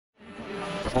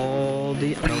all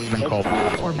the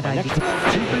I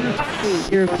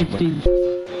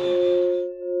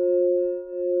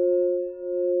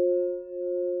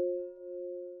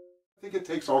think it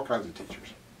takes all kinds of teachers.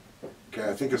 Okay,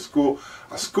 I think a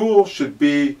school should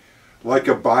be like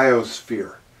a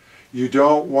biosphere. You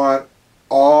don't want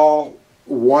all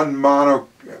one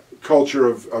monoculture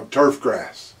of turf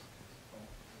grass,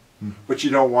 but you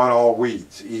don't want all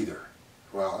weeds either.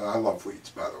 Well, I love weeds,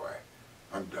 by the way.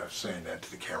 I'm saying that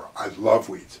to the camera. I love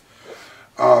weeds.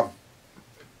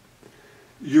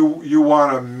 You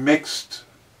want a mixed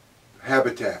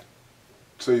habitat,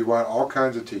 so you want all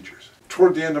kinds of teachers.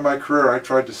 Toward the end of my career, I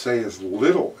tried to say as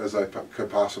little as I could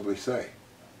possibly say.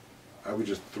 I would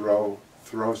just throw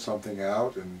something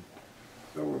out, and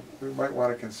so we might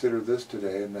want to consider this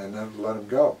today, and then let them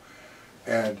go.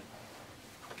 And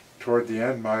toward the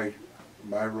end, my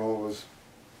role was,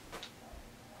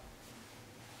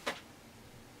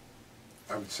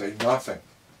 I would say nothing,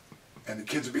 and the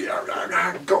kids would be going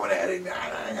at it. And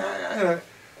I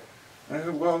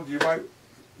said, well,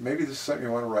 maybe this is something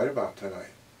you want to write about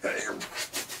tonight.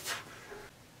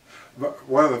 But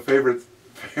one of the favorite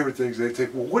things, they'd say,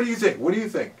 well, what do you think? What do you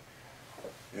think?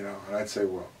 You know, and I'd say,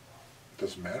 well, it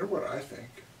doesn't matter what I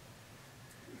think.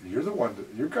 You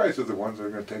guys are the ones that are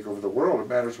going to take over the world. It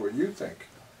matters what you think.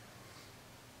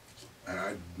 And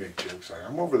I'd make jokes like,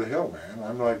 I'm over the hill, man.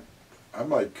 I'm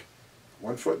like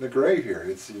 1 foot in the grave here.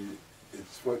 It's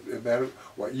what it matters.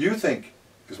 What you think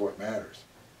is what matters.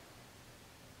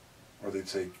 Or they'd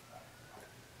say,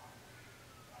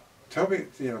 tell me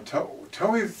the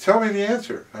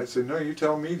answer. I'd say, no, you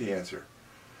tell me the answer.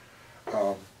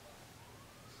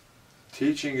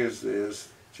 Teaching is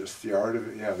just the art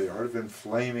of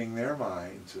inflaming their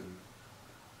minds and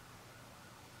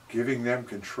giving them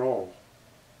control.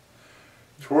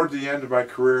 Toward the end of my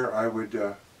career,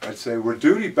 I'd say we're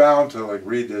duty bound to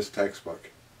read this textbook,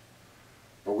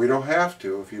 but we don't have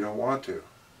to if you don't want to.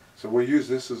 So we'll use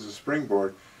this as a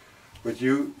springboard. But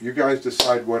you guys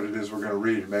decide what it is we're going to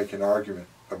read and make an argument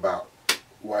about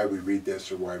why we read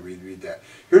this or why we read that.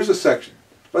 Here's a section.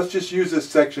 Let's just use this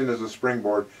section as a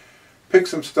springboard. Pick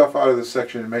some stuff out of this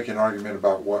section and make an argument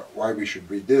about why we should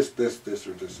read this,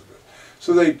 or this.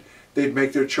 So they'd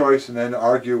make their choice and then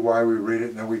argue why we read it,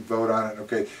 and then we'd vote on it.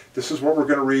 Okay, this is what we're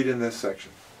going to read in this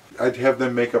section. I'd have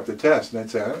them make up the test, and I'd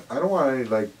say, I don't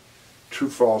want any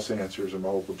true-false answers or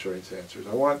multiple choice answers.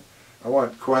 I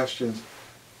want questions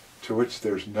to which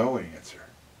there's no answer.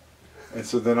 And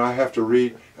so then I have to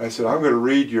read, I said, I'm going to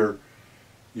read your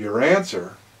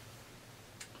answer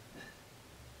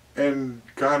and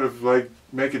kind of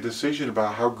make a decision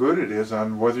about how good it is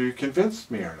on whether you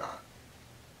convinced me or not.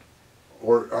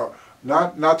 Or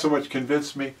not so much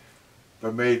convinced me,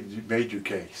 but made your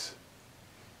case.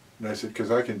 And I said,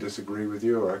 because I can disagree with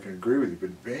you or I can agree with you,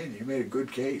 but man, you made a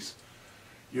good case.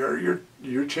 You're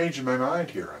changing my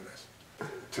mind here on this.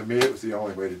 To me, it was the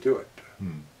only way to do it.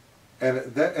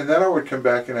 And then I would come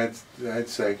back and I'd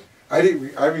say, I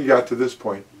even got to this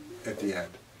point at the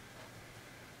end.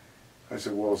 I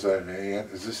said, well, is that an A?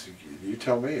 You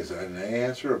tell me, is that an A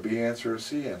answer, a B answer, a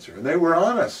C answer? And they were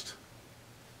honest.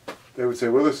 They would say,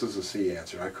 well, this is a C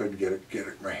answer. I couldn't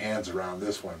get my hands around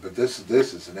this one, but this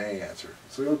is an A answer.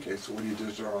 So okay, so what do you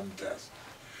do on the test?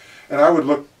 And I would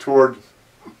look toward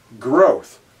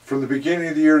growth. From the beginning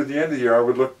of the year to the end of the year, I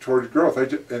would look toward growth.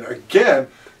 And again,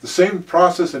 the same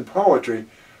process in poetry,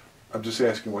 I'm just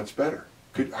asking what's better.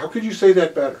 How could you say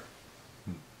that better?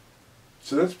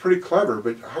 So that's pretty clever,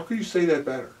 but how could you say that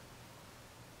better?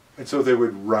 And so they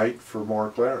would write for more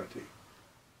clarity.